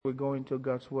we go into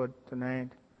God's word tonight.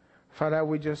 Father,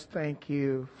 we just thank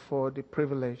you for the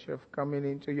privilege of coming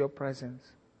into your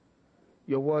presence.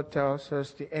 Your word tells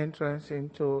us the entrance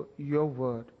into your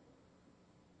word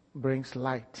brings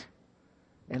light.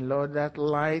 And Lord, that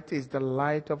light is the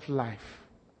light of life.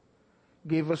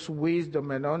 Give us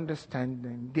wisdom and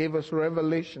understanding. Give us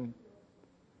revelation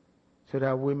so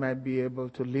that we might be able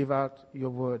to live out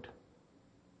your word,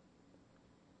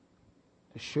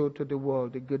 to show to the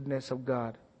world the goodness of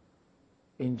God.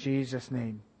 In Jesus'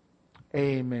 name,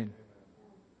 amen.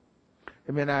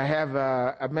 Amen. I have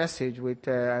a message with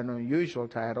an unusual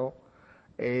title.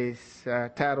 It's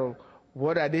titled,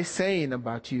 "What Are They Saying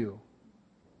About You?"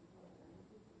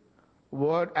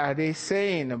 What are they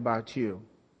saying about you?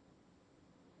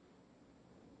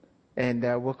 And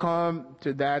we'll come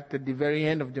to that at the very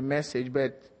end of the message,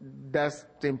 but that's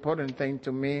the important thing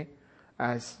to me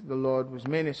as the Lord was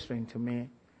ministering to me.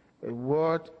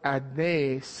 What are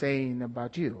they saying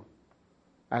about you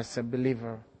as a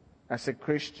believer, as a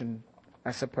Christian,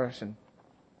 as a person?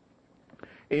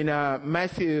 In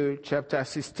Matthew chapter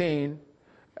 16,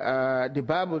 the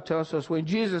Bible tells us when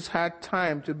Jesus had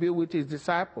time to be with his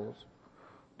disciples,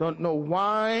 don't know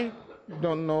why,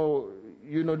 don't know,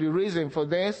 the reason for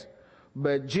this,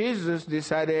 but Jesus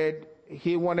decided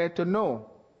he wanted to know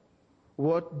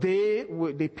what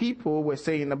the people were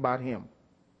saying about him.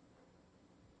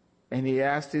 And he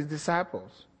asked his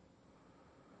disciples.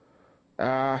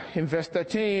 In verse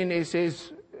 13, it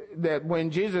says that when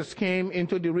Jesus came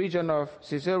into the region of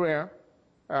Caesarea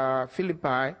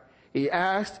Philippi, he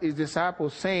asked his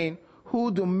disciples, saying,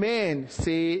 "Who do men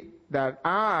say that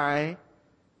I,"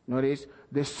 notice,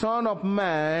 "the Son of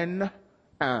Man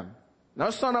am?"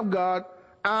 Not Son of God,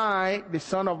 I, the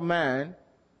Son of Man,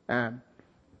 am.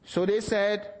 So they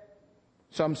said,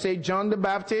 some say John the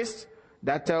Baptist.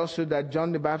 That tells you that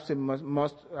John the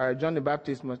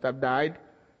Baptist must have died.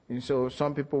 And so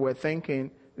some people were thinking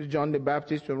John the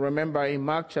Baptist. Remember in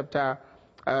Mark chapter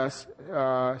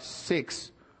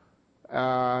 6,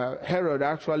 Herod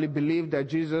actually believed that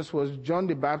Jesus was John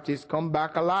the Baptist come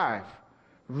back alive,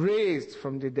 raised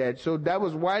from the dead. So that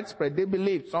was widespread. They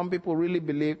believed, some people really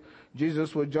believed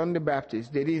Jesus was John the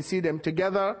Baptist. They didn't see them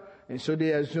together, and so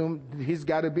they assumed he's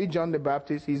got to be John the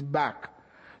Baptist. He's back.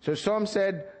 So some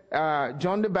said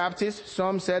John the Baptist,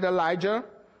 some said Elijah,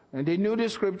 and they knew the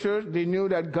scriptures. They knew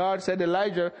that God said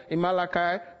Elijah in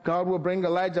Malachi, God will bring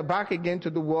Elijah back again to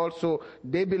the world. So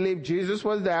they believed Jesus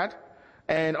was that.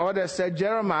 And others said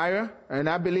Jeremiah, and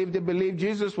I believe they believed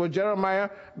Jesus was Jeremiah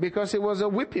because he was a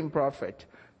weeping prophet.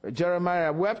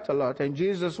 Jeremiah wept a lot, and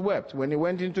Jesus wept. When he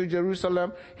went into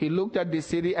Jerusalem, he looked at the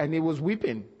city and he was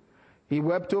weeping. He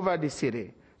wept over the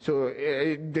city. So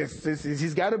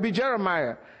he's got to be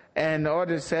Jeremiah. And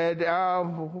others said,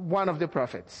 one of the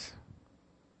prophets.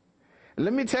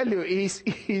 Let me tell you, it's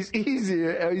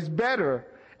easier, it's better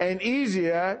and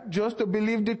easier just to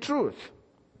believe the truth.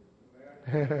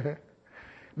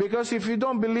 Because if you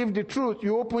don't believe the truth,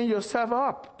 you open yourself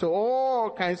up to all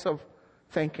kinds of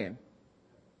thinking,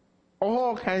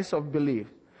 all kinds of belief.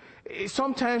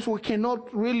 Sometimes we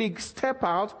cannot really step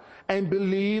out and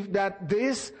believe that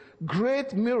this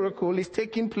great miracle is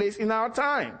taking place in our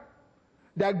time.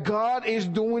 That God is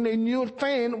doing a new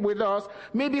thing with us,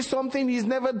 maybe something he's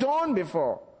never done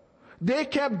before. They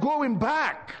kept going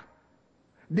back.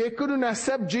 They couldn't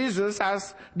accept Jesus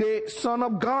as the Son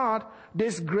of God,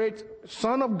 this great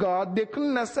Son of God. They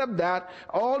couldn't accept that.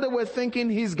 All they were thinking,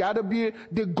 he's got to be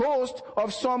the ghost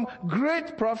of some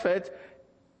great prophet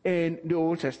in the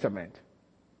Old Testament.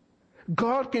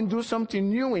 God can do something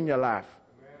new in your life.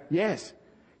 Amen. Yes.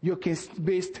 You can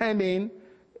be standing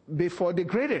before the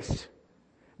greatest.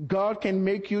 God can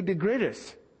make you the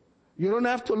greatest. You don't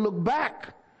have to look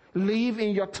back. Live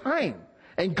in your time.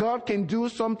 And God can do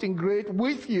something great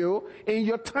with you in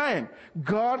your time.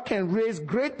 God can raise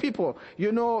great people.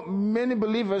 Many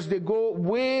believers, they go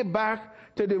way back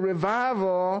to the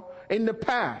revival in the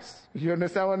past. You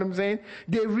understand what I'm saying?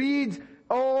 They read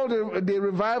all the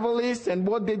revivalists and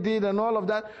what they did and all of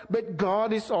that. But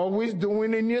God is always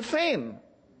doing a new thing.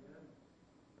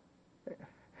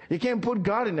 You can't put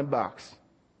God in a box.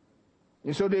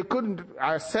 And so they couldn't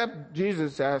accept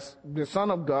Jesus as the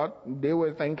Son of God. They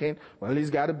were thinking, well,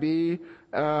 he's got to be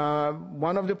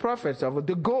one of the prophets, of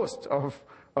the ghost of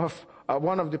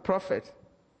one of the prophets.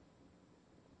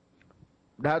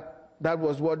 That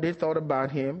was what they thought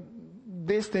about him.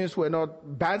 These things were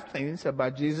not bad things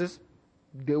about Jesus.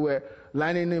 They were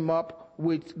lining him up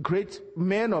with great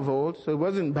men of old, so it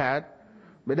wasn't bad.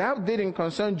 But that didn't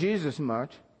concern Jesus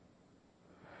much.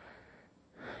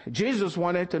 Jesus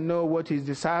wanted to know what his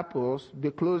disciples,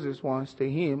 the closest ones to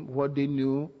him, what they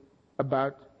knew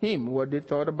about him, what they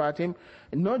thought about him,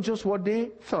 and not just what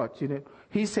they thought.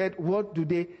 He said, what do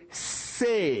they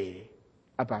say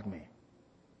about me?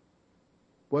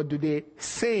 What do they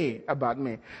say about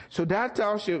me? So that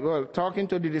tells you, well, talking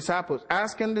to the disciples,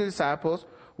 asking the disciples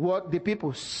what the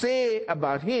people say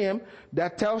about him,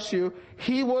 that tells you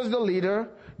he was the leader.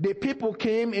 The people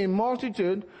came in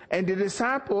multitude, and the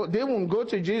disciples, they won't go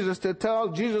to Jesus to tell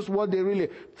Jesus what they really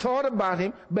thought about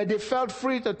him, but they felt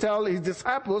free to tell his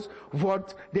disciples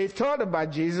what they thought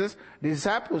about Jesus. The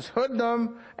disciples heard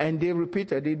them, and they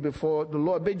repeated it before the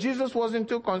Lord. But Jesus wasn't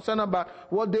too concerned about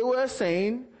what they were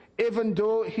saying. Even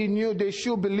though he knew they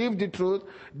should believe the truth,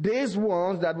 these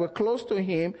ones that were close to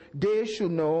him, they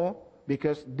should know,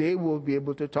 because they will be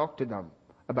able to talk to them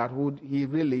about who he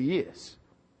really is.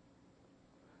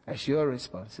 That's your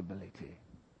responsibility.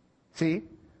 See?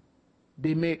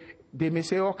 They may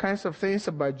say all kinds of things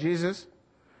about Jesus,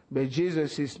 but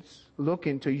Jesus is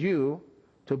looking to you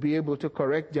to be able to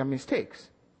correct their mistakes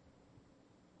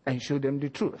and show them the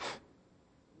truth.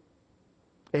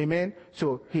 Amen.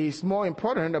 So he's more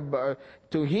important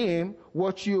to him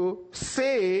what you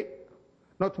say,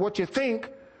 not what you think,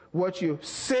 what you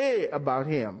say about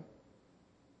him,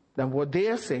 than what they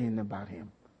are saying about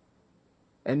him.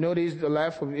 And notice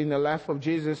in the life of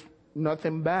Jesus,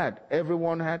 nothing bad.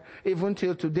 Everyone had, even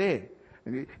till today,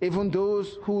 even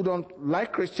those who don't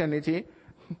like Christianity,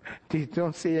 they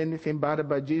don't say anything bad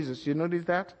about Jesus. You notice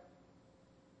that?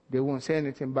 They won't say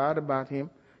anything bad about him.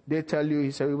 They tell you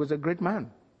he was a great man.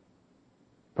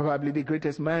 Probably the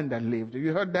greatest man that lived. Have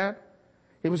you heard that?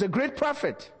 He was a great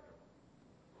prophet.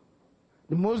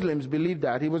 The Muslims believe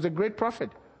that. He was a great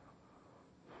prophet.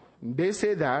 They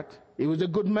say that. He was a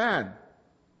good man.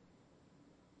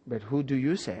 But who do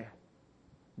you say?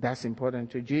 That's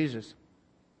important to Jesus.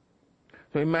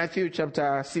 So in Matthew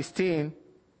chapter 16,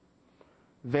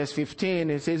 verse 15,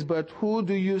 it says, but who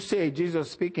do you say,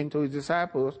 Jesus speaking to his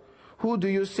disciples, who do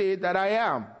you say that I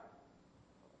am?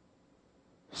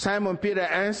 Simon Peter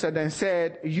answered and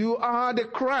said, you are the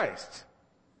Christ,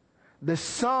 the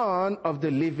Son of the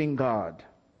living God.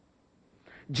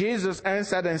 Jesus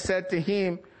answered and said to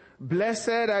him, blessed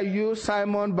are you,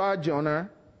 Simon Bar-Jonah,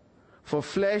 for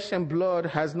flesh and blood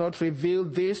has not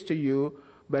revealed this to you,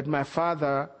 but my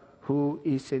Father who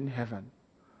is in heaven.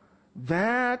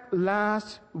 That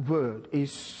last word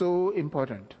is so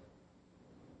important.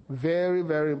 Very,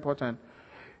 very important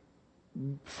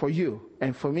for you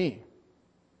and for me.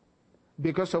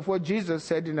 Because of what Jesus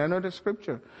said in another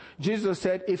scripture. Jesus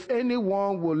said, if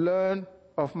anyone will learn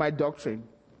of my doctrine,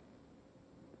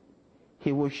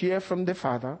 he will hear from the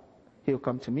Father, he'll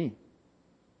come to me.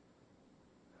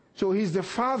 So he's the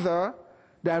Father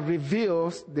that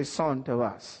reveals the Son to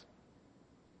us.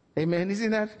 Amen.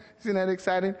 Isn't that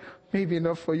exciting? Maybe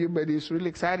not for you, but it's really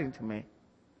exciting to me.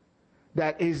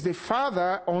 That is the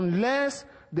Father, unless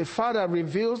the Father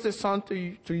reveals the Son to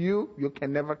you, you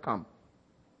can never come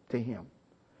to him.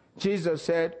 Jesus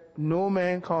said, no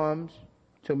man comes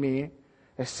to me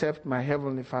except my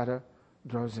heavenly Father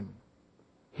draws him.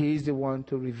 He is the one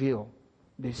to reveal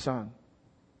the Son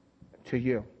to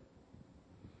you.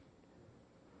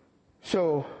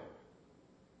 So,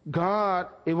 God,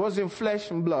 it wasn't flesh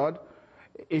and blood.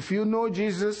 If you know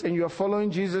Jesus and you're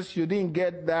following Jesus, you didn't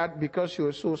get that because you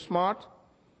were so smart.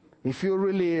 If you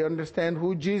really understand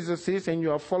who Jesus is and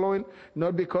you are following,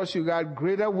 not because you got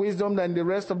greater wisdom than the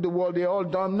rest of the world, they're all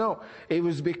dumb. No, it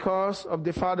was because of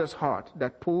the Father's heart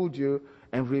that pulled you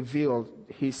and revealed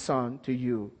his Son to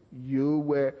you. You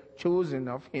were chosen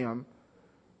of him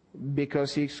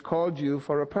because he's called you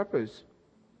for a purpose.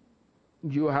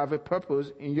 You have a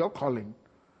purpose in your calling.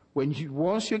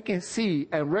 Once you can see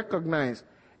and recognize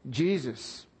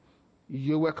Jesus,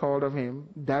 you were called of him.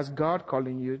 That's God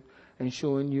calling you and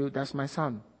showing you, that's my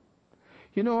Son.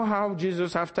 You know how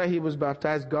Jesus, after he was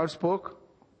baptized, God spoke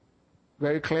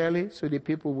very clearly so the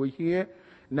people would hear.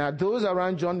 Now those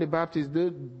around John the Baptist,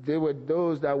 they were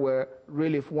those that were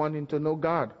really wanting to know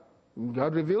God.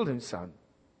 God revealed his Son.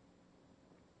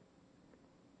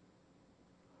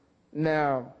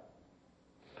 Now,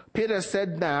 Peter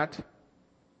said that,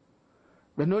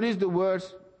 but notice the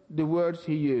words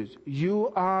he used.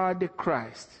 You are the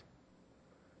Christ,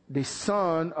 the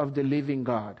Son of the living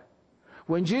God.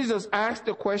 When Jesus asked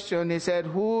the question, he said,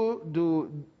 who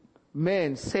do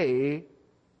men say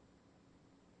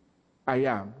I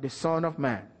am? The Son of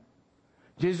Man.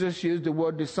 Jesus used the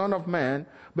word the Son of Man,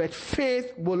 but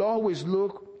faith will always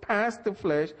look past the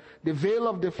flesh, the veil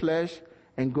of the flesh,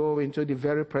 and go into the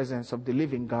very presence of the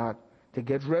living God to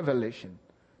get revelation.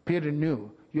 Peter knew,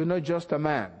 you're not just a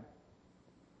man.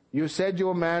 You said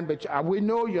you're a man, but we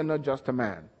know you're not just a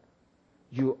man.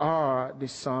 you are the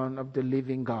Son of the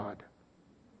living God.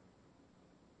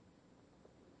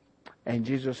 And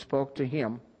Jesus spoke to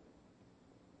him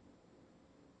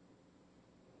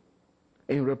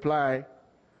in reply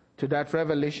to that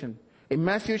revelation. In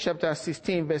Matthew chapter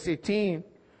 16, verse 18,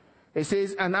 it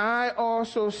says, and I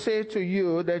also say to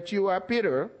you that you are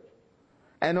Peter,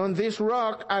 and on this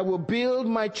rock I will build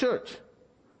my church,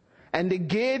 and the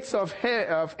gates of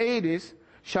Hades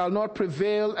shall not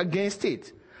prevail against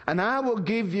it. And I will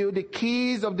give you the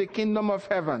keys of the kingdom of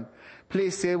heaven.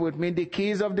 Please say with me, the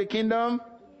keys of the kingdom.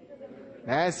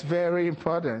 That's very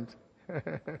important.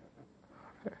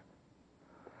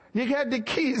 You got the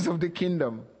keys of the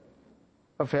kingdom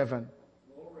of heaven.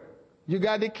 You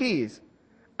got the keys.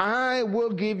 I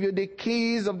will give you the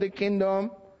keys of the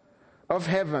kingdom of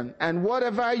heaven. And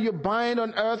whatever you bind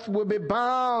on earth will be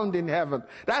bound in heaven.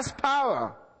 That's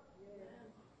power.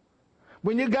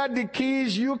 When you got the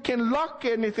keys, you can lock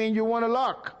anything you want to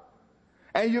lock.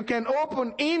 And you can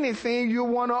open anything you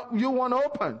want to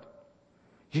open.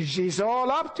 It's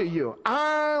all up to you.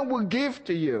 I will give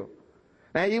to you.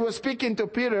 And he was speaking to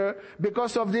Peter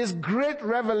because of this great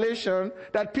revelation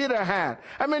that Peter had.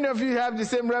 How many of you have the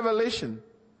same revelation?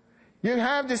 You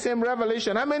have the same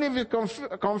revelation. How many of you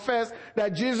confess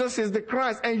that Jesus is the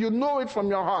Christ and you know it from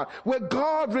your heart? Well,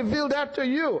 God revealed that to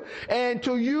you. And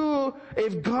to you,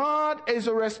 if God is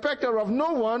a respecter of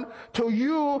no one, to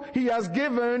you, he has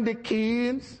given the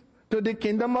keys to the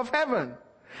kingdom of heaven.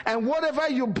 And whatever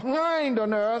you bind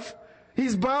on earth,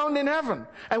 he's bound in heaven.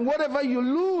 And whatever you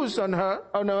lose on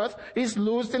earth is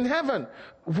loosed in heaven.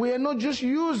 We are not just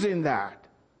using that,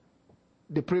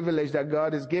 the privilege that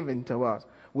God has given to us.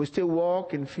 We still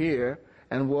walk in fear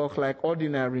and walk like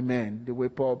ordinary men, the way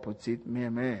Paul puts it,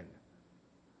 mere men,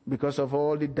 because of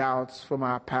all the doubts from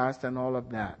our past and all of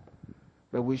that.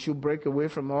 But we should break away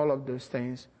from all of those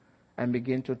things and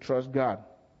begin to trust God.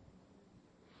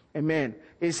 Amen.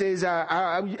 It says,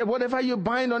 whatever you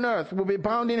bind on earth will be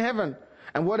bound in heaven,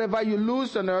 and whatever you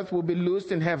loose on earth will be loosed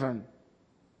in heaven.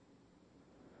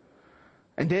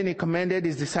 And then he commanded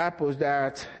his disciples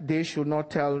that they should not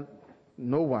tell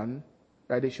no one,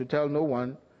 that they should tell no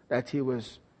one that he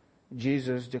was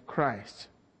Jesus the Christ.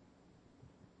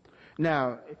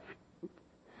 Now,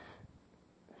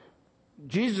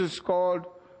 Jesus called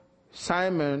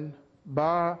Simon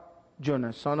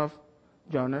Bar-Jonas, son of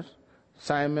Jonas,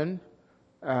 Simon,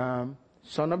 son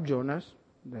of Jonas,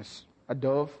 that's a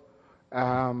dove,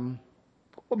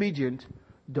 obedient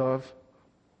dove.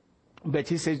 But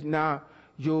he says, now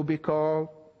you'll be called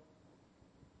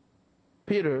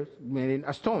Peter, meaning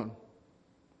a stone.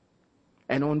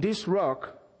 And on this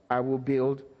rock, I will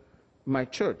build my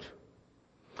church.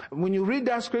 When you read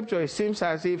that scripture, it seems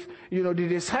as if,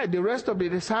 the rest of the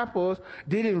disciples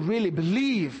didn't really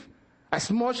believe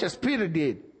as much as Peter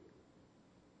did.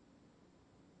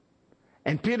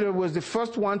 And Peter was the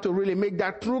first one to really make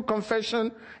that true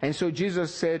confession. And so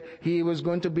Jesus said he was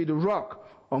going to be the rock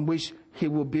on which he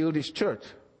will build his church.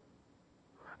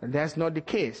 And that's not the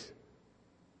case.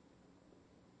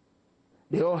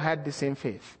 They all had the same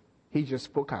faith. He just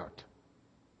spoke out.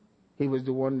 He was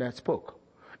the one that spoke.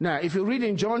 Now, if you read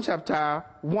in John chapter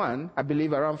 1, I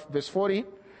believe around verse 40,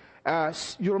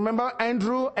 you remember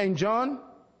Andrew and John?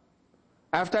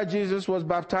 After Jesus was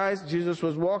baptized, Jesus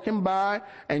was walking by,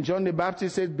 and John the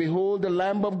Baptist said, behold the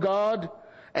Lamb of God.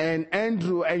 And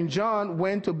Andrew and John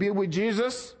went to be with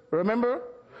Jesus. Remember?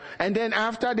 And then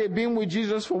after they've been with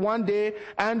Jesus for one day,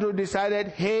 Andrew decided,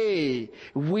 hey,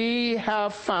 we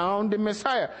have found the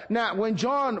Messiah. Now, when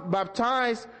John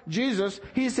baptized Jesus,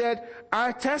 he said,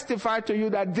 I testify to you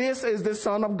that this is the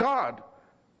Son of God.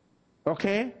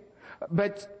 Okay?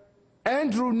 But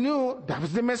Andrew knew that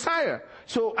was the Messiah.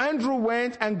 So Andrew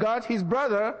went and got his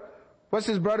brother. What's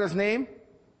his brother's name?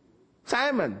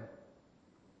 Simon.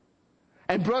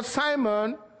 And brought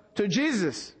Simon to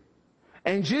Jesus.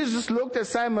 And Jesus looked at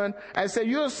Simon and said,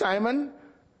 you're Simon.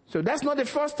 So that's not the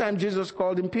first time Jesus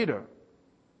called him Peter.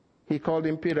 He called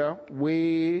him Peter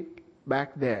way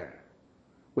back there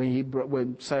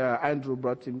when Andrew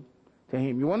brought him to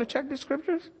him. You want to check the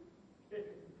scriptures?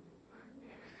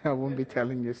 I won't be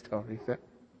telling you stories.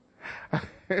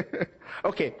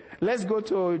 Okay, let's go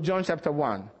to John chapter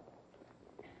 1.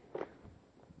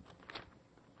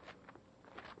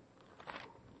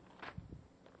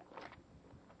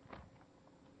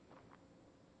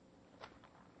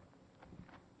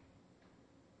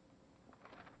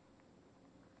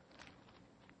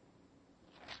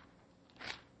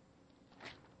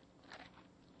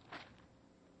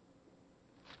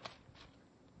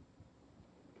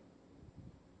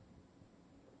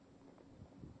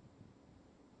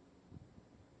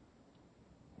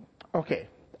 Okay.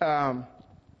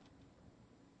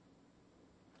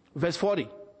 Verse 40.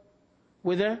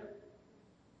 We there?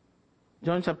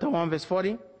 John chapter 1 verse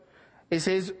 40. It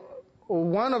says,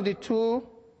 one of the two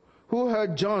who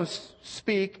heard John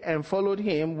speak and followed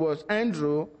him was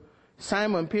Andrew,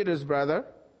 Simon Peter's brother.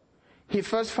 He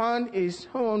first found his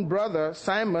own brother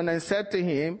Simon and said to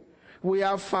him, we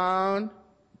have found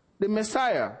the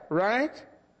Messiah, right?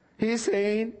 He's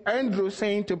saying, Andrew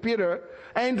saying to Peter,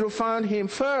 Andrew found him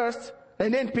first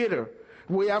and then Peter.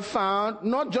 We have found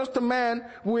not just a man,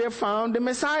 we have found the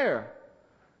Messiah.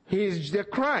 He is the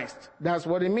Christ. That's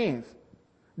what it means.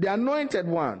 The anointed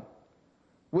one,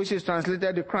 which is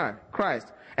translated the Christ.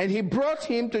 And he brought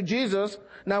him to Jesus.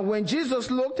 Now when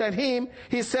Jesus looked at him,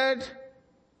 he said,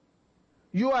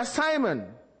 you are Simon,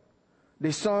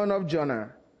 the son of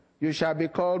Jonah. You shall be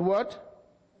called what?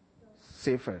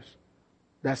 Cephas.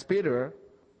 That's Peter,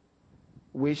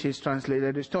 which is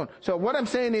translated the stone. So what I'm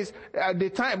saying is, at the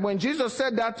time when Jesus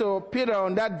said that to Peter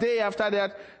on that day after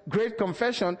that great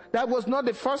confession, that was not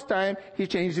the first time he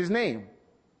changed his name.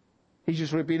 He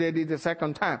just repeated it the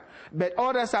second time. But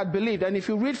others had believed. And if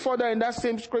you read further in that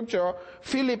same scripture,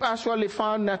 Philip actually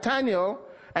found Nathanael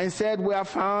and said, we have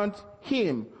found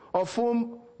him, of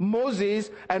whom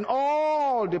Moses and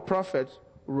all the prophets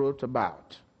wrote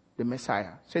about, the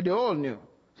Messiah. So they all knew.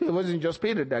 So it wasn't just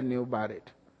Peter that knew about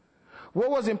it. What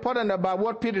was important about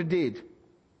what Peter did?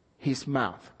 His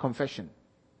mouth, confession.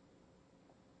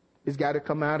 It's got to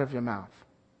come out of your mouth.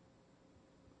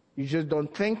 You just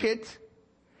don't think it.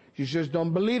 You just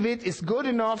don't believe it. It's good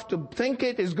enough to think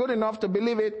it. It's good enough to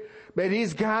believe it. But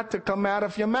it's got to come out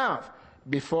of your mouth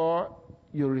before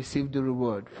you receive the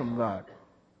reward from God.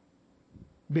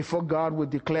 Before God will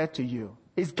declare to you.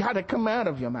 It's got to come out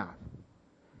of your mouth.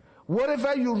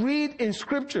 Whatever you read in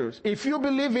scriptures, if you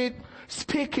believe it,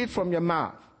 speak it from your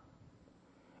mouth.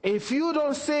 If you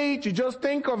don't say it, you just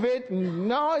think of it,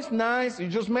 no, it's nice, you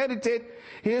just meditate,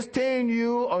 he's staying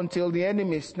you until the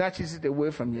enemy snatches it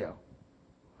away from you.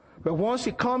 But once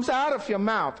it comes out of your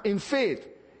mouth in faith,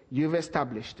 you've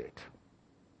established it.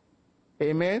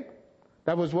 Amen?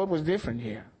 That was what was different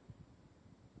here.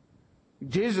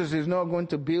 Jesus is not going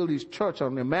to build his church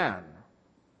on a man.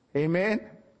 Amen?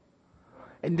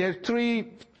 And there's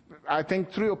three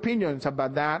opinions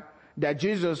about that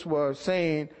Jesus was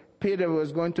saying Peter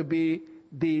was going to be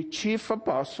the chief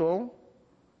apostle,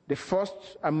 the first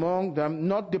among them,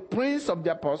 not the prince of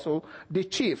the apostle, the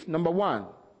chief, number one.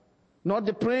 Not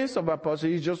the prince of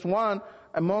apostles, he's just one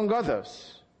among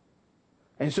others.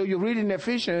 And so you read in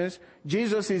Ephesians,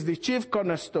 Jesus is the chief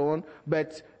cornerstone,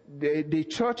 but the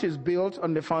church is built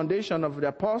on the foundation of the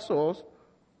apostles,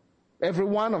 every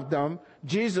one of them,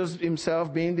 Jesus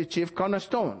himself being the chief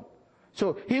cornerstone.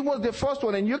 So he was the first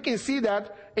one, and you can see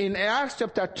that in Acts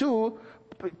chapter 2,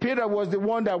 Peter was the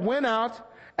one that went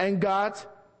out and got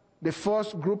the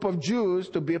first group of Jews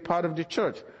to be a part of the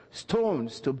church.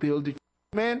 Stones to build the church.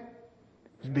 Amen?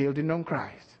 Building on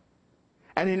Christ.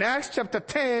 And in Acts chapter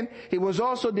 10, he was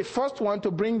also the first one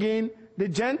to bring in the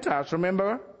Gentiles.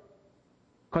 Remember?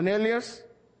 Cornelius.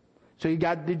 So he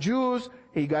got the Jews,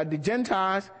 he got the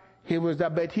Gentiles.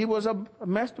 But he was a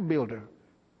master builder.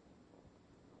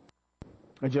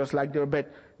 Just like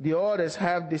but the others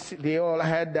they all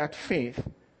had that faith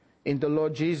in the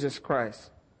Lord Jesus Christ.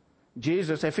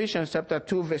 Jesus, Ephesians chapter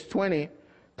 2 verse 20,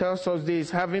 tells us this,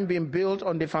 having been built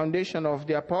on the foundation of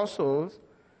the apostles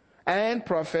and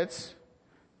prophets,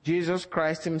 Jesus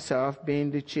Christ himself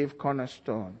being the chief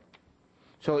cornerstone.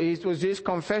 So it was this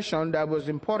confession that was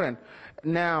important.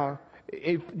 Now,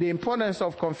 the importance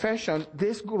of confession,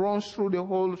 this runs through the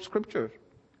whole scripture.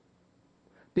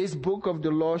 This book of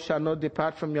the law shall not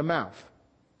depart from your mouth.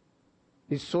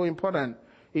 It's so important.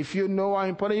 If you know how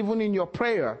important, even in your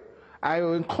prayer, I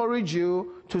will encourage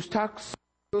you to start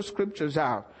those scriptures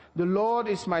out. The Lord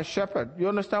is my shepherd. You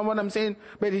understand what I'm saying?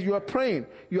 But if you are praying,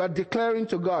 you are declaring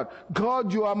to God,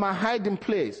 God, you are my hiding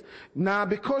place. Now,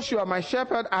 because you are my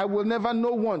shepherd, I will never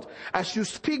know want. As you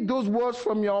speak those words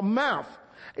from your mouth,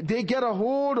 they get a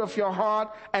hold of your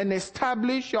heart and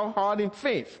establish your heart in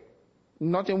faith.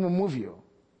 Nothing will move you.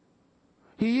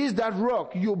 He is that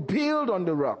rock. You build on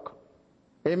the rock.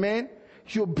 Amen?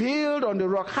 You build on the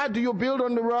rock. How do you build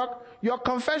on the rock? Your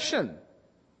confession.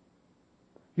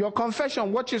 Your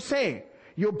confession, what you say.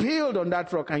 You build on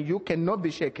that rock and you cannot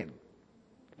be shaken.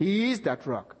 He is that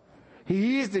rock.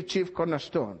 He is the chief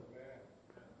cornerstone.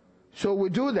 So we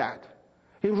do that.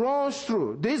 He runs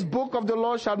through. This book of the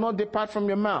law shall not depart from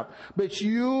your mouth, but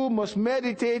you must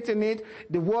meditate in it.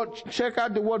 Check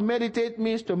out the word meditate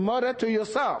means to mutter to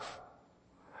yourself.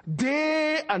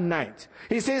 Day and night.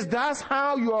 He says that's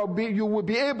how you will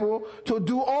be able to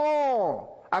do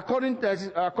all according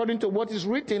to what is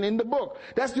written in the book.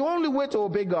 That's the only way to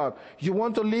obey God. You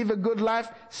want to live a good life?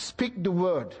 Speak the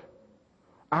word.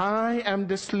 I am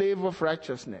the slave of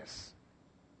righteousness.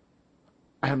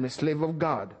 I am the slave of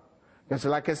God. Because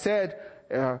like I said,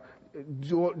 there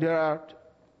are,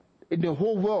 in the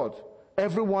whole world,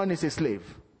 everyone is a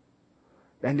slave.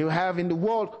 And you have in the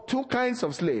world two kinds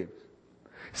of slaves.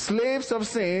 Slaves of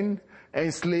sin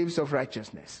and slaves of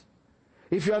righteousness.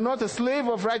 If you are not a slave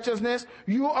of righteousness,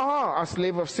 you are a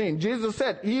slave of sin. Jesus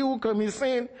said, he who commits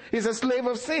sin is a slave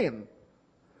of sin.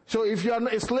 So if you are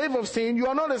a slave of sin, you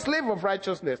are not a slave of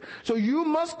righteousness. So you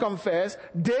must confess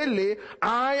daily,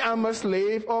 I am a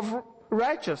slave of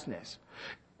righteousness.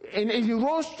 And if you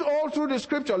go all through the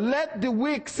scripture, let the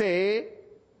weak say,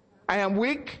 I am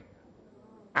weak.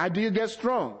 How do you get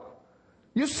strong?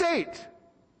 You say it.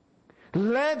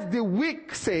 Let the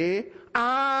weak say,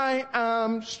 I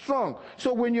am strong.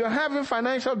 So when you're having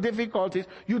financial difficulties,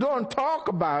 you don't talk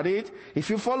about it. If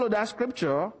you follow that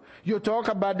scripture, you talk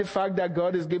about the fact that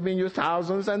God is giving you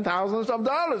thousands and thousands of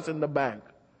dollars in the bank.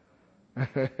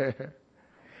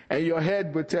 And your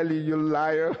head will tell you, you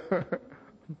liar.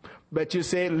 But you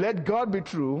say, let God be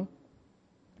true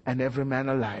and every man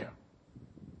a liar.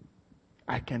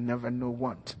 I can never know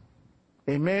want.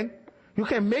 Amen? You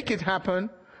can make it happen,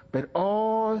 but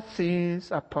all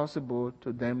things are possible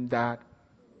to them that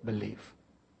believe.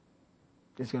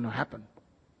 It's going to happen.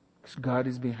 Because God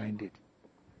is behind it.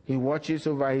 He watches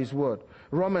over his word.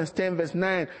 Romans 10 verse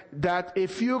 9, that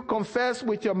if you confess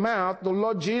with your mouth the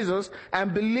Lord Jesus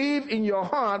and believe in your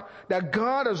heart that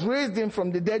God has raised him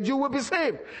from the dead, you will be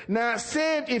saved. Now,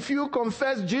 saved if you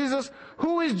confess Jesus.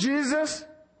 Who is Jesus?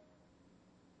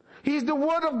 He's the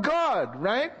word of God,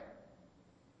 right?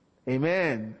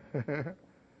 Amen.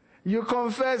 You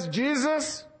confess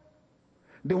Jesus,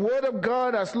 the word of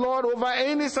God as Lord over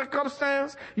any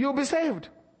circumstance, you'll be saved.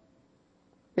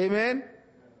 Amen.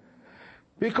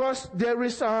 Because there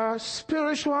is a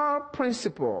spiritual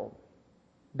principle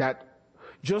that,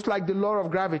 just like the law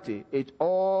of gravity, it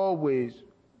always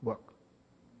works.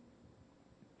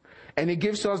 And he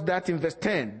gives us that in verse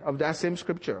 10 of that same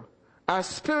scripture. A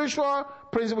spiritual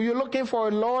principle. You're looking for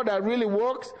a law that really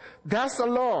works. That's a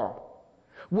law.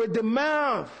 With the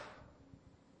mouth,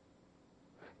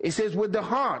 it says with the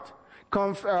heart,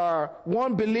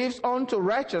 one believes unto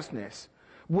righteousness.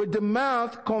 With the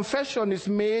mouth, confession is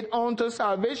made unto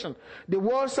salvation. The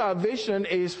word salvation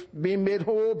is being made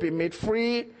whole, being made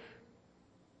free,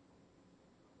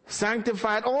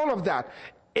 sanctified, all of that.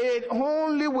 It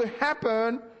only will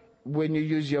happen when you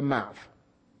use your mouth.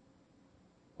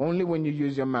 Only when you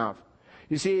use your mouth.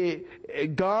 You see,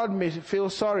 God may feel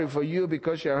sorry for you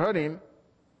because you're hurting.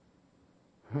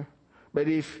 But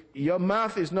if your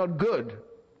mouth is not good,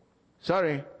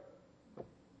 sorry,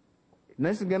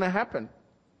 nothing's going to happen.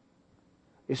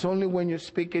 It's only when you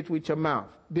speak it with your mouth.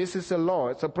 This is a law.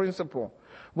 It's a principle.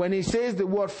 When he says the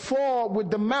word for with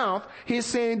the mouth, he's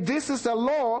saying this is a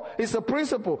law, it's a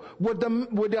principle. With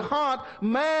the heart,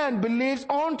 man believes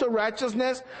unto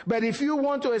righteousness, but if you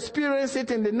want to experience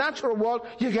it in the natural world,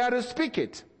 you got to speak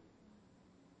it.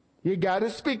 You got to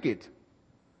speak it.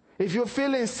 If you're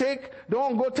feeling sick,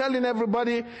 don't go telling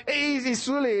everybody. It's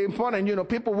really important. You know,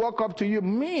 people walk up to you,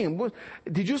 man,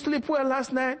 did you sleep well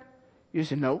last night? You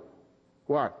say, no.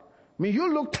 What? I mean,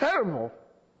 you look terrible.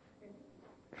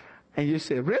 And you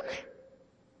say, really?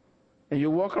 And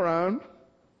you walk around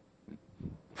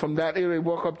from that area,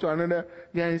 walk up to another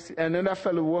guy, and another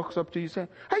fellow walks up to you and says,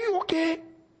 are you okay?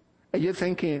 And you're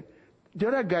thinking, the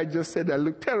other guy just said I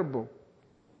look terrible.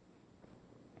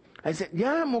 I said,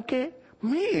 yeah, I'm okay.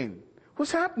 Man,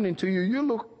 what's happening to you? You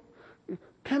look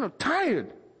kind of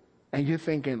tired. And you're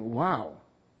thinking, wow,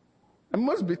 I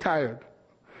must be tired.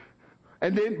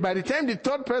 And then by the time the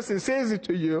third person says it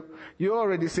to you, you're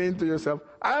already saying to yourself,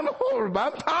 I'm horrible,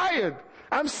 I'm tired,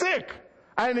 I'm sick,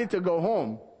 I need to go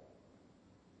home.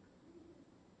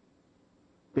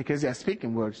 Because they're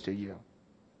speaking words to you.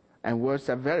 And words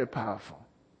are very powerful.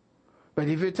 But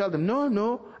if you tell them,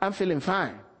 no, I'm feeling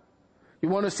fine. You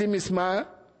want to see me smile?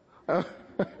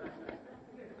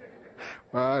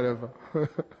 Whatever.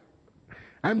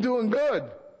 I'm doing good.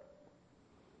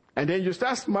 And then you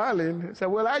start smiling and say,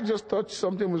 well, I just thought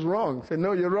something was wrong. Say,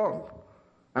 no, you're wrong.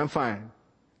 I'm fine.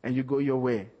 And you go your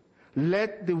way.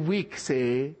 Let the weak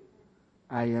say,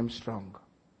 I am strong.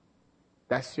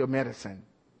 That's your medicine.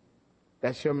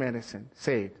 That's your medicine.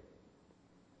 Say it.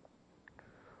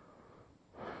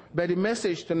 But the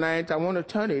message tonight, I want to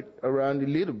turn it around a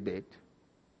little bit.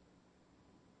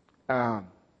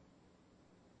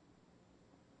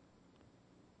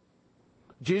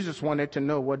 Jesus wanted to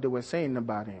know what they were saying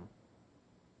about him.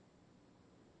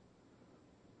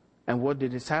 and what the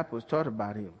disciples thought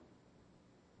about him.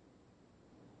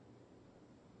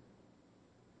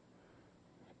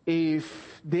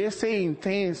 If they're saying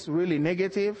things really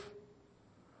negative,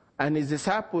 and his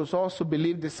disciples also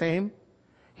believe the same,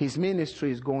 his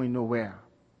ministry is going nowhere.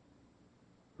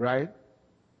 Right?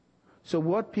 So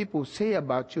what people say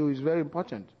about you is very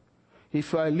important.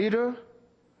 If you are a leader,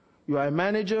 you are a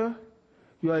manager,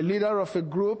 you are a leader of a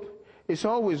group, it's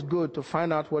always good to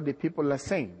find out what the people are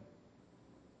saying,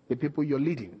 the people you're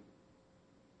leading.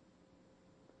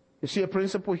 You see a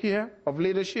principle here of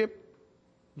leadership?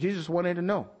 Jesus wanted to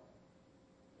know.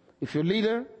 If you're a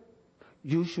leader,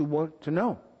 you should want to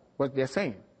know what they're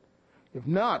saying. If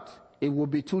not, it will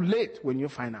be too late when you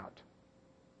find out.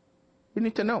 You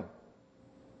need to know.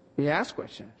 You ask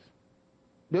questions.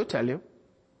 They'll tell you.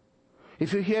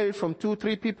 If you hear it from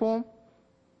 2-3 people,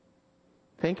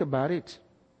 think about it.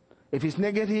 If it's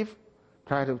negative,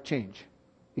 try to change.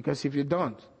 Because if you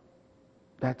don't,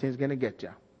 that thing's going to get you.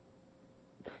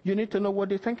 You need to know what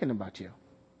they're thinking about you.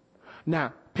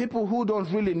 Now, people who don't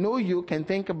really know you can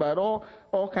think about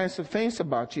all kinds of things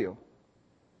about you.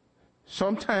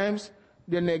 Sometimes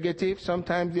they're negative,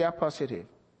 sometimes they are positive.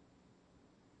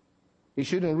 It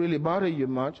shouldn't really bother you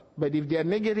much, but if they are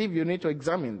negative, you need to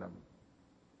examine them.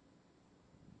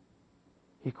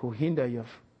 It could hinder you of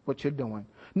what you're doing.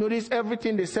 Notice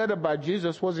everything they said about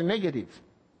Jesus was negative.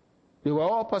 They were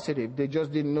all positive. They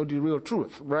just didn't know the real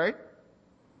truth, right?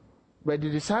 But the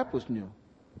disciples knew.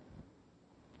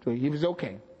 So he was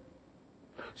okay.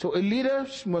 So a leader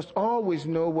must always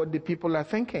know what the people are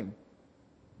thinking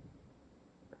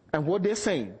and what they're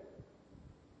saying.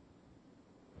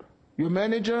 Your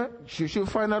manager, you should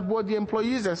find out what the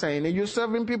employees are saying. And you're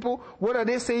serving people, what are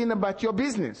they saying about your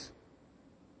business?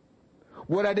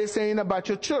 What are they saying about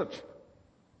your church?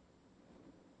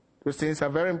 Those things are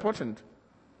very important.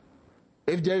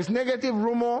 If there is negative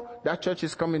rumor, that church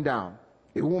is coming down.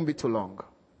 It won't be too long.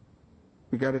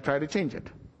 We got to try to change it.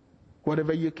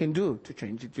 Whatever you can do to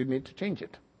change it, you need to change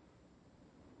it.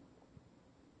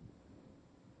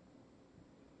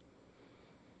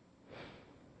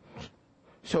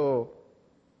 So,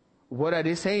 what are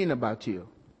they saying about you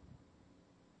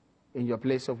in your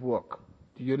place of work?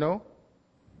 Do you know?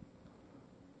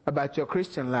 About your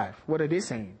Christian life, what are they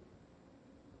saying?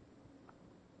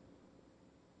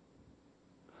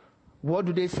 What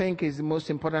do they think is the most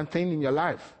important thing in your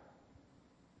life?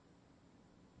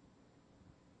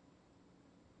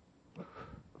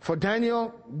 For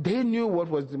Daniel, they knew what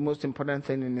was the most important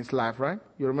thing in his life, right?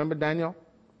 You remember Daniel?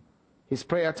 His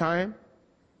prayer time,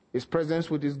 his presence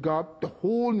with his God, the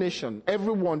whole nation,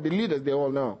 everyone, the leaders, they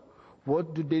all know.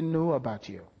 What do they know about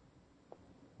you?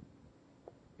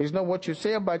 It's not what you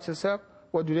say about yourself.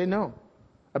 What do they know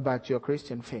about your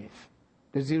Christian faith?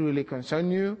 Does it really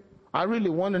concern you? I really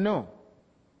want to know.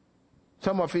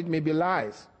 Some of it may be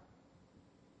lies.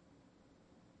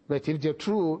 But if they're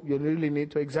true, you really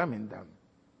need to examine them.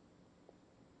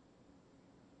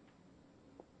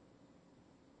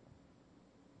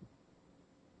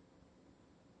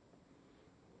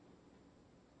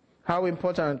 How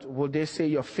important would they say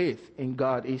your faith in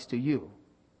God is to you?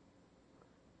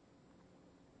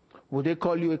 Would they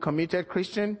call you a committed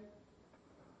Christian?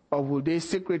 Or would they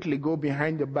secretly go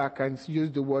behind the back and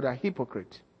use the word a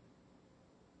hypocrite?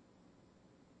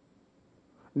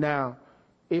 Now,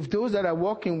 if those that are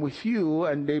working with you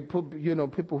and they put,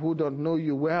 people who don't know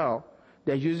you well,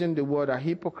 they're using the word a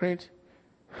hypocrite,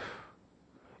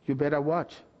 you better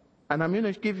watch. And I'm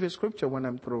going to give you a scripture when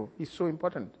I'm through. It's so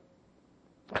important.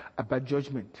 About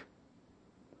judgment.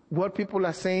 What people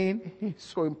are saying is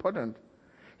so important.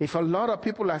 If a lot of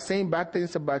people are saying bad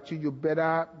things about you, you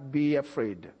better be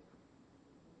afraid.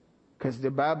 Because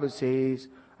the Bible says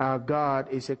our God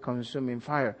is a consuming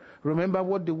fire. Remember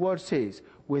what the word says.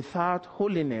 Without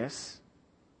holiness,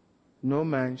 no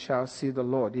man shall see the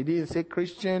Lord. It didn't say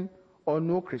Christian or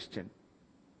no Christian.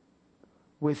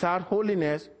 Without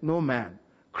holiness, no man.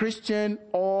 Christian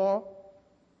or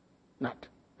not.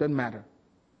 Doesn't matter.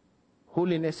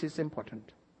 Holiness is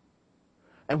important.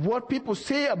 And what people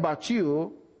say about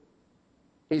you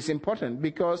is important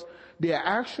because they are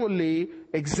actually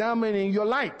examining your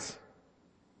light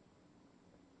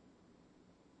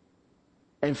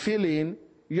and feeling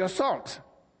your salt,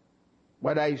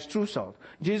 whether it's true salt.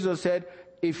 Jesus said,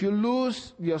 if you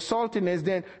lose your saltiness,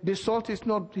 then the salt is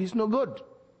no good.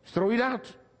 Throw it out.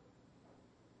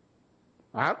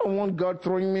 I don't want God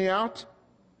throwing me out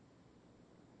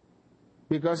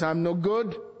because I'm no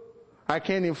good. I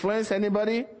can't influence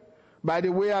anybody by the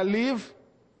way I live.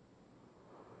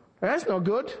 That's not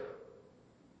good.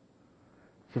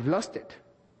 You've lost it.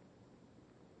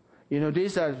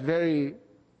 These are very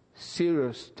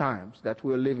serious times that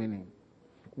we're living in.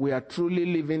 We are truly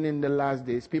living in the last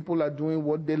days. People are doing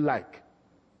what they like.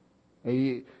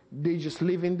 They just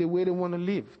living the way they want to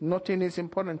live. Nothing is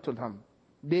important to them.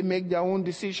 They make their own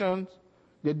decisions.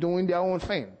 They're doing their own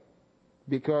thing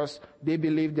because they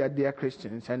believe that they are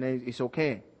Christians and it's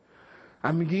okay.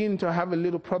 I'm beginning to have a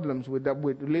little problem with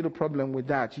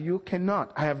that. You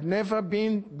cannot. I have never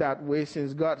been that way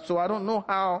since God. So I don't know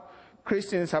how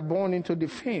Christians are born into the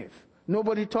faith.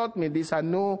 Nobody taught me this. I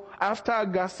know after I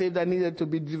got saved, I needed to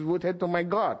be devoted to my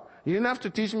God. You didn't have to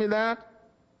teach me that.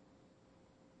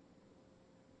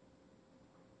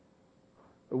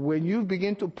 When you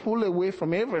begin to pull away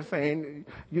from everything,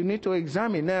 you need to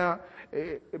examine. Now,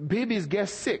 babies get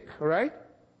sick, right?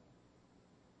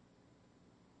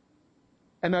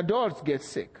 And adults get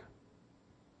sick.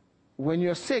 When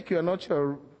you're sick, you are not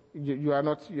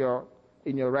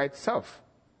in your right self.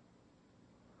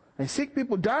 And sick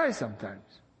people die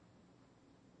sometimes.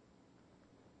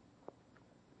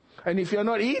 And if you're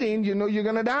not eating, you know you're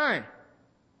going to die.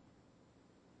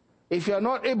 If you're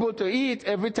not able to eat,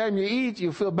 every time you eat,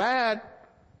 you feel bad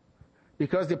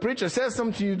because the preacher says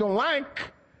something you don't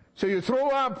like, so you throw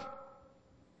up.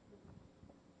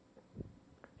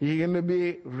 You're going to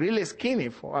be really skinny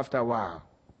for after a while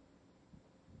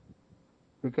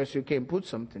because you can't put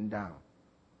something down.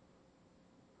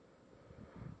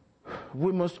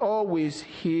 We must always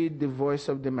heed the voice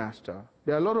of the Master.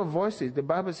 There are a lot of voices. The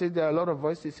Bible says there are a lot of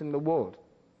voices in the world.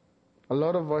 A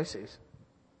lot of voices.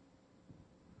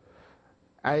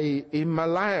 In my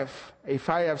life, if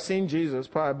I have seen Jesus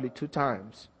probably 2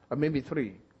 times, or maybe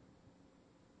 3.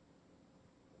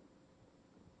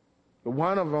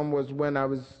 One of them was when I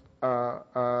was,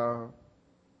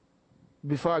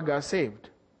 before I got saved.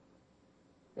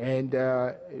 And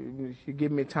if you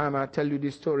give me time, I'll tell you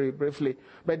this story briefly.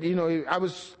 But, it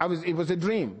was a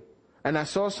dream. And I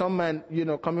saw some man,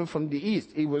 coming from the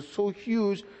east. He was so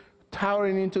huge,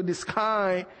 towering into the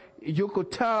sky. You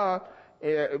could tell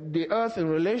the earth in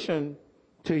relation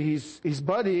to his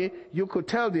body. You could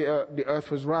tell the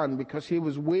earth was round because he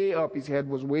was way up. His head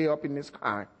was way up in the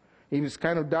sky. It was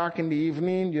kind of dark in the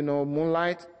evening,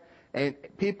 moonlight. And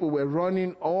people were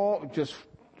running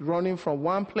from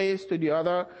one place to the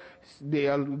other.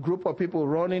 A group of people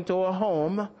run into a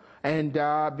home, and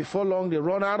before long they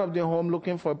run out of the home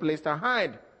looking for a place to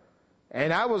hide.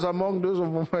 And I was among those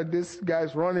of these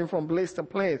guys running from place to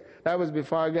place. That was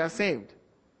before I got saved.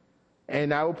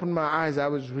 And I opened my eyes. I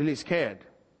was really scared.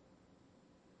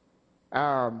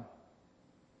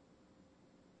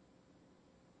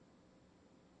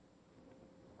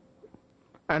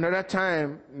 Another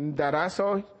time that I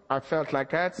felt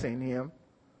like I had seen him.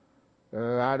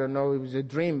 I don't know, it was a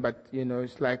dream, but,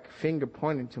 it's like finger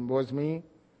pointing towards me,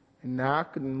 and I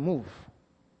couldn't move.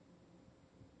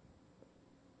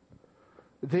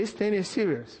 This thing is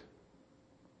serious.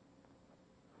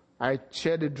 I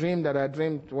shared a dream that I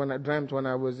dreamt when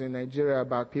I was in Nigeria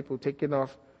about people taking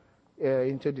off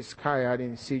into the sky. I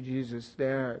didn't see Jesus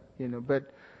there,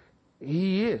 but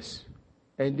he is.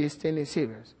 And this thing is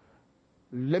serious.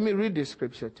 Let me read this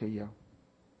scripture to you.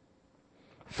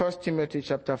 1 Timothy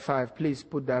chapter 5, please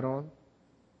put that on.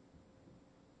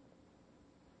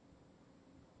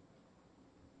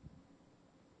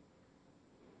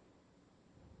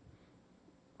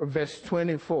 Verse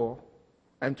 24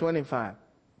 and 25.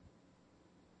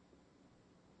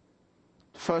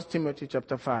 1 Timothy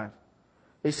chapter 5.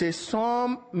 It says,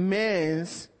 some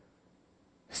men's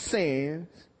sins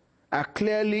are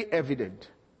clearly evident,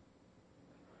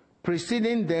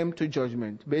 preceding them to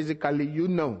judgment. Basically,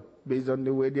 based on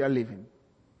the way they are living.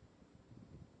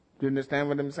 Do you understand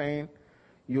what I'm saying?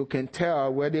 You can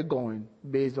tell where they're going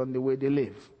based on the way they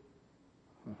live.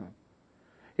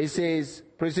 It says,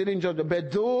 preceding judgment,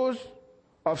 but those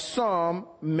of some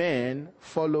men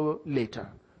follow later.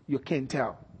 You can't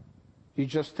tell. You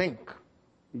just think.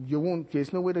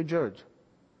 There's no way to judge.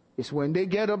 It's when they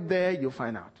get up there, you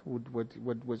find out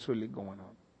what's really going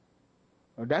on.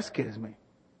 Well, that scares me.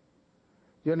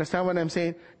 You understand what I'm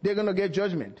saying? They're going to get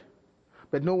judgment.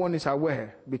 But no one is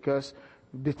aware because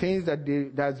the things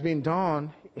that's been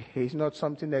done is not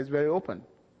something that's very open.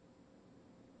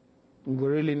 We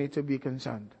really need to be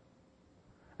concerned.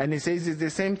 And he says it's the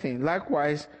same thing.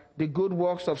 Likewise, the good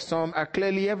works of some are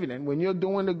clearly evident. When you're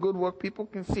doing the good work, people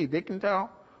can see. They can tell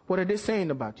what are they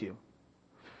saying about you.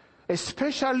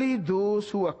 Especially those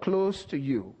who are close to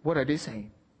you. What are they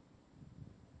saying?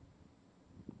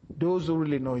 Those who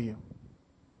really know you.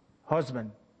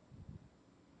 Husband,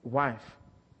 wife.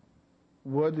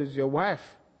 What does your wife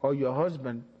or your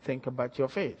husband think about your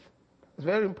faith? It's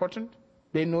very important.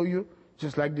 They know you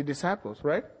just like the disciples,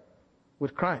 right?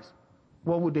 With Christ.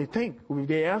 What would they think? If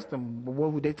they ask them,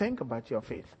 what would they think about your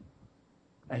faith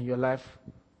and your life?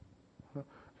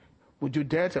 Would you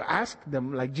dare to ask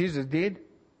them like Jesus did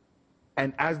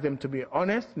and ask them to be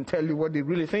honest and tell you what they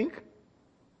really think?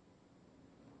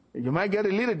 You might get a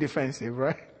little defensive,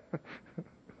 right?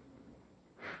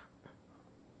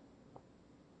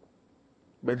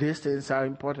 But these things are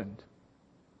important.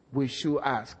 We should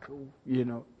ask,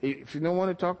 if you don't want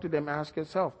to talk to them, ask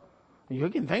yourself. You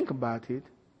can think about it.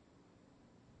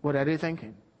 What are they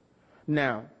thinking?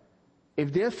 Now,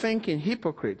 if they're thinking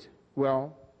hypocrite,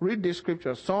 well, read the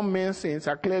scripture. Some men's sins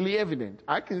are clearly evident.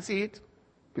 I can see it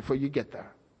before you get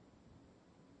there.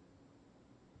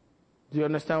 Do you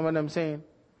understand what I'm saying?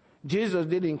 Jesus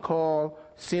didn't call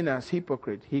sinners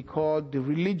hypocrite. He called the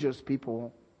religious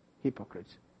people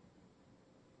hypocrites.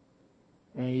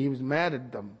 And he was mad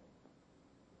at them.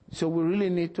 So we really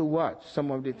need to watch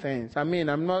some of the things. I mean,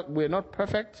 we're not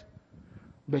perfect,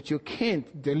 but you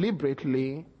can't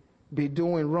deliberately be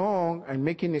doing wrong and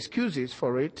making excuses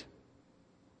for it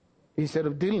instead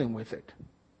of dealing with it.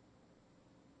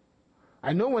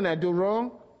 I know when I do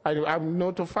wrong, I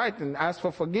know to fight and ask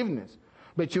for forgiveness.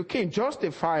 But you can't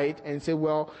justify it and say,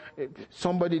 well,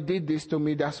 somebody did this to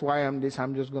me, that's why I'm this,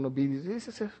 I'm just going to be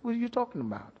this. What are you talking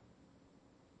about?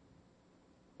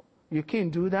 You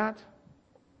can't do that.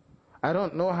 I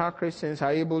don't know how Christians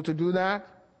are able to do that,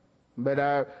 but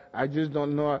I just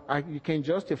don't know. You can't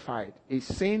justify it. It's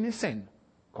sin is sin.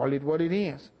 Call it what it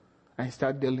is and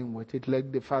start dealing with it.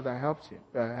 Let the Father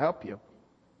help you.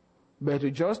 But to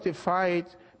justify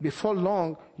it, before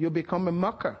long, you become a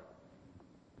mocker.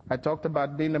 I talked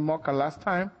about being a mocker last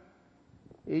time.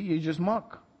 You just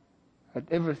mock at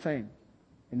everything.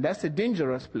 And that's a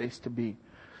dangerous place to be.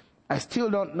 I still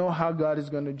don't know how God is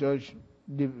going to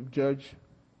judge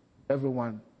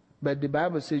everyone. But the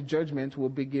Bible says judgment will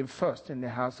begin first in the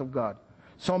house of God.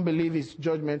 Some believe it's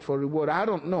judgment for reward. I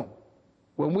don't know.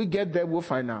 When we get there, we'll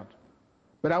find out.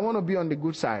 But I want to be on the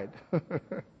good side.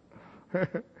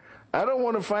 I don't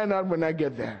want to find out when I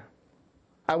get there.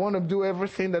 I want to do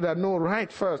everything that I know right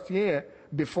first here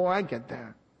before I get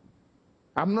there.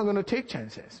 I'm not going to take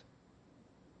chances.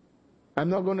 I'm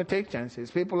not going to take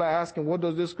chances. People are asking, what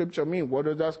does this scripture mean? What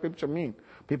does that scripture mean?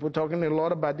 People talking a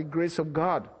lot about the grace of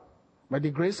God. But the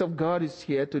grace of God is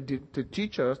here to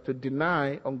teach us to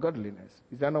deny ungodliness.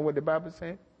 Is that not what the Bible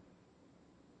says?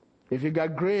 If you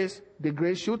got grace, the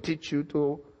grace should teach you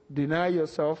to deny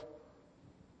yourself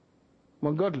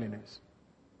ungodliness.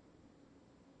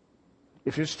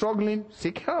 If you're struggling,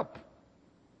 seek help.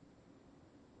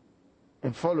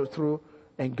 And follow through,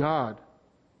 and God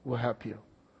will help you.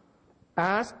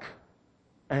 Ask,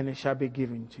 and it shall be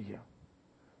given to you.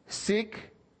 Seek,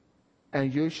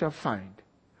 and you shall find.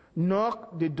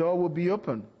 Knock, the door will be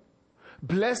open.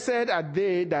 Blessed are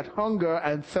they that hunger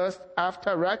and thirst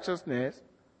after righteousness,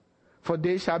 for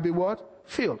they shall be what?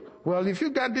 Filled. Well, if you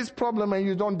got this problem and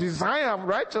you don't desire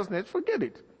righteousness, forget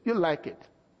it. You like it.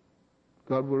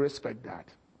 God will respect that.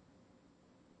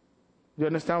 You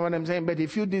understand what I'm saying? But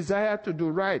if you desire to do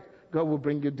right, God will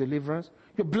bring you deliverance.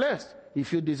 You're blessed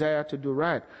if you desire to do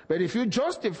right. But if you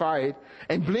justify it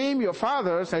and blame your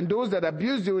fathers and those that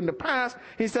abused you in the past,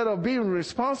 instead of being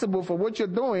responsible for what you're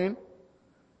doing,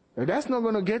 that's not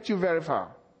going to get you very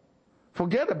far.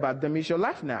 Forget about them. It's your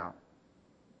life now.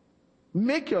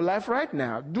 Make your life right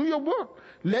now. Do your work.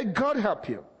 Let God help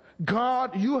you.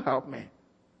 God, you help me.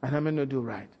 And I'm going to do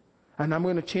right. And I'm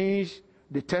going to change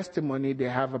the testimony they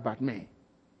have about me.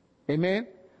 Amen?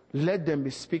 Let them be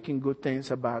speaking good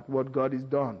things about what God has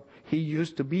done. He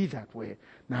used to be that way.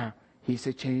 Now, he's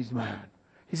a changed man.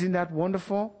 Isn't that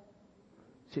wonderful?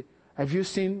 See, have you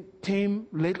seen Tim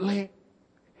lately?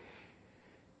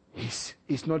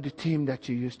 He's not the Tim that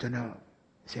you used to know.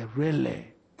 Say, really?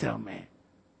 Tell me.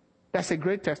 That's a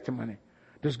great testimony.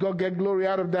 Does God get glory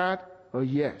out of that? Oh,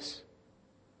 yes.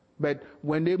 But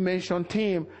when they mention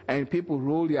Tim and people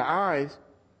roll their eyes,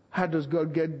 how does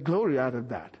God get glory out of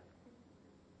that?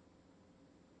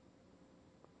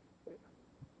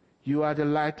 You are the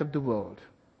light of the world,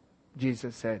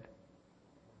 Jesus said.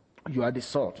 You are the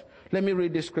salt. Let me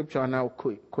read the scripture and I'll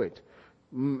quit.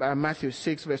 Matthew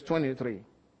 6 verse 23.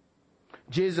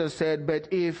 Jesus said, but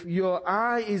if your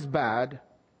eye is bad,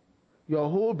 your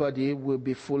whole body will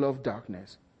be full of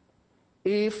darkness.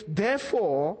 If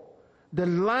therefore the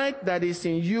light that is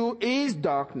in you is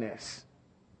darkness,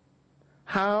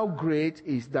 how great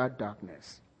is that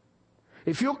darkness?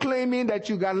 If you're claiming that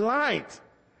you got light,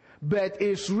 but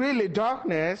it's really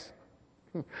darkness,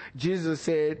 Jesus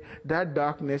said that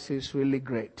darkness is really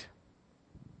great.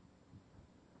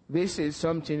 This is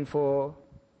something for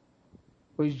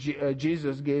which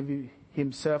Jesus gave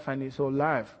himself and his whole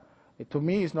life To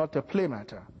me, it's not a play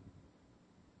matter.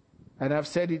 And I've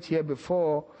said it here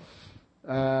before,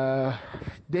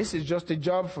 this is just a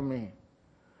job for me.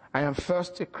 I am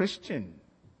first a Christian.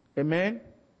 Amen?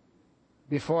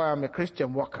 Before I'm a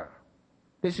Christian worker.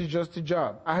 This is just a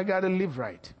job. I got to live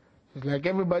right. It's like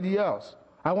everybody else.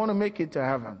 I want to make it to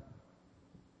heaven.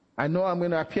 I know I'm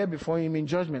going to appear before him in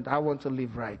judgment. I want to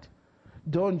live right.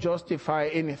 Don't justify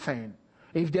anything.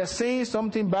 If they're saying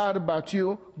something bad about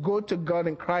you, go to God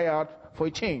and cry out for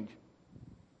a change.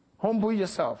 Humble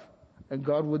yourself, and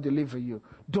God will deliver you.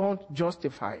 Don't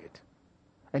justify it.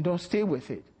 And don't stay with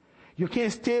it. You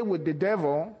can't stay with the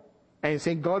devil and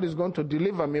say God is going to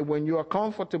deliver me when you are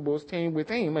comfortable staying with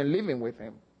him and living with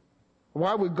him.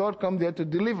 Why would God come there to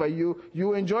deliver you?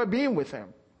 You enjoy being with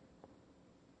him.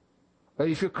 But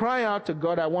if you cry out to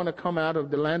God, I want to come out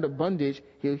of the land of bondage,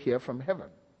 he'll hear from heaven.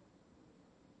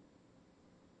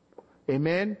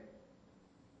 Amen?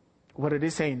 What are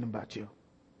they saying about you?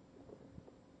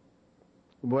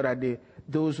 What are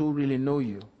those who really know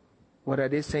you? What are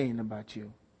they saying about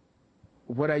you?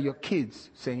 What are your kids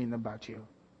saying about you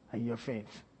and your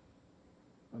faith?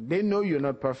 They know you're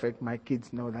not perfect. My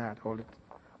kids know that all the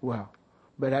time. Well,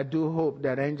 but I do hope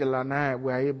that Angela and I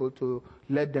were able to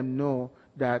let them know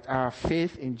that our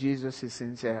faith in Jesus is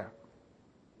sincere.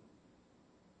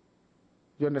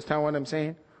 You understand what I'm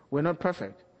saying? We're not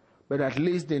perfect, but at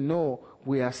least they know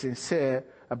we are sincere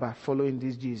about following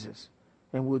this Jesus,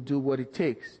 and we'll do what it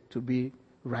takes to be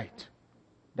right.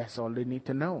 That's all they need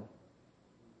to know.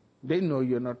 They know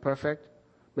you're not perfect,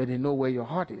 but they know where your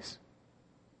heart is.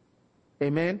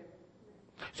 Amen?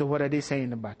 So what are they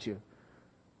saying about you?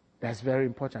 That's very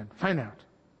important. Find out.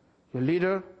 Your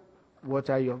leader,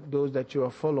 what are those that you are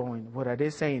following? What are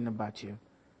they saying about you?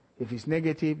 If it's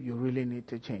negative, you really need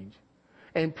to change.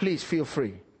 And please feel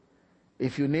free.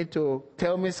 If you need to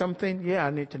tell me something, yeah,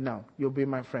 I need to know. You'll be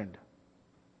my friend.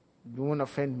 You won't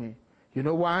offend me. You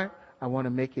know why? I want to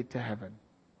make it to heaven.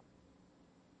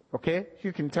 Okay?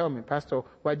 You can tell me, Pastor,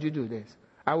 why'd you do this?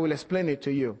 I will explain it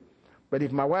to you. But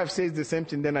if my wife says the same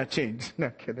thing, then I change.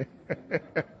 Not kidding.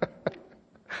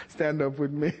 Stand up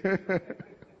with me.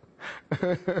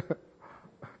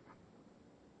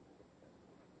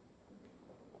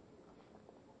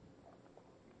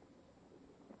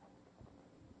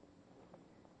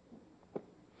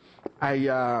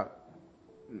 I've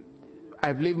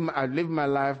lived my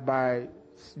life by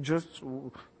just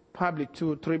probably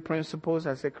 2 or 3 principles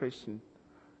as a Christian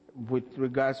with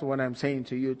regards to what I'm saying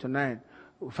to you tonight.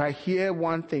 If I hear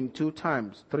one thing 2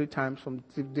 times, 3 times from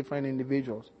different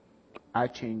individuals, I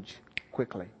change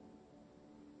quickly.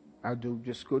 I do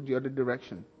just go the other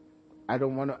direction. I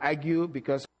don't want to argue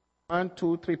because 1,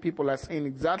 2, 3 people are saying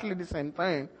exactly the same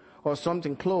thing or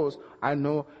something close. I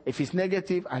know if it's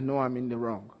negative, I know I'm in the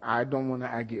wrong. I don't want to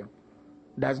argue.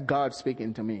 That's God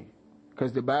speaking to me.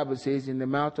 Because the Bible says in the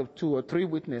mouth of 2 or 3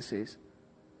 witnesses,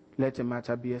 let a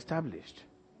matter be established.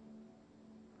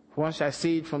 Once I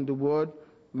see it from the word,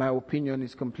 my opinion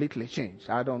is completely changed.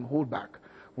 I don't hold back.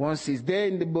 Once it's there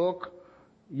in the book,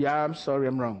 yeah, I'm sorry,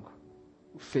 I'm wrong.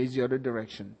 Face the other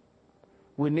direction.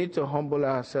 We need to humble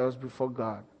ourselves before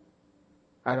God.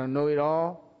 I don't know it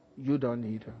all. You don't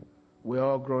either. We're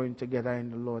all growing together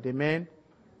in the Lord. Amen?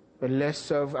 But let's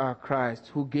serve our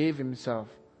Christ who gave himself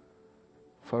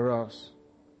for us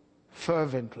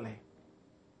fervently.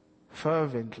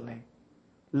 Fervently.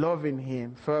 Loving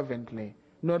him fervently.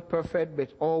 Not perfect,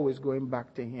 but always going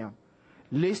back to him.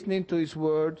 Listening to his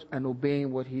words and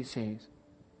obeying what he says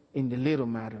in the little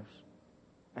matters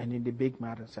and in the big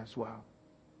matters as well.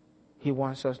 He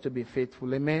wants us to be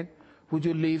faithful. Amen? Would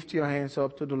you lift your hands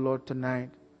up to the Lord tonight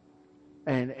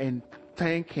and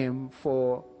thank him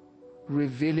for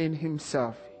revealing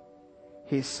himself,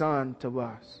 his son, to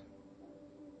us.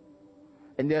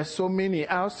 And there are so many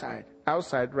outside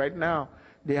right now.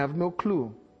 They have no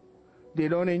clue. They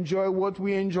don't enjoy what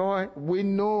we enjoy. We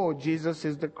know Jesus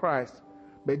is the Christ,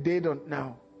 but they don't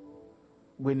know.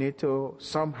 We need to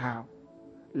somehow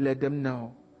let them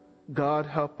know. God,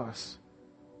 help us.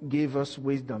 Give us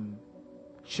wisdom.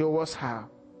 Show us how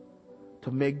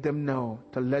to make them know,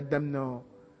 to let them know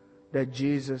that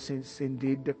Jesus is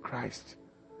indeed the Christ,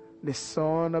 the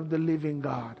Son of the living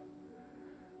God.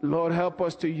 Lord, help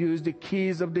us to use the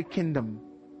keys of the kingdom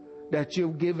that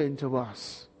you've given to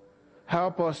us.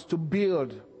 Help us to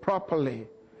build properly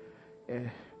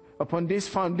upon this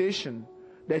foundation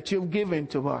that you've given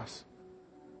to us,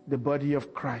 the body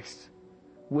of Christ.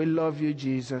 We love you,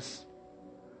 Jesus.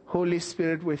 Holy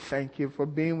Spirit, we thank you for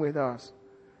being with us.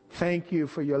 Thank you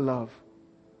for your love.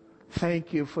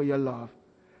 Thank you for your love.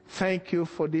 Thank you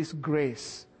for this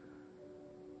grace,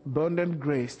 abundant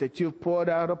grace that you've poured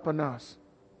out upon us.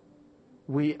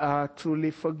 we are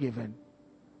truly forgiven.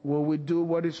 Will we do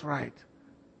what is right?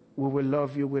 We will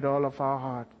love you with all of our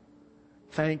heart.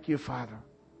 Thank you, Father.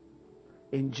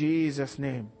 In Jesus'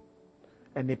 name.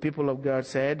 And the people of God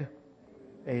said,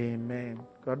 Amen.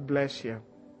 God bless you.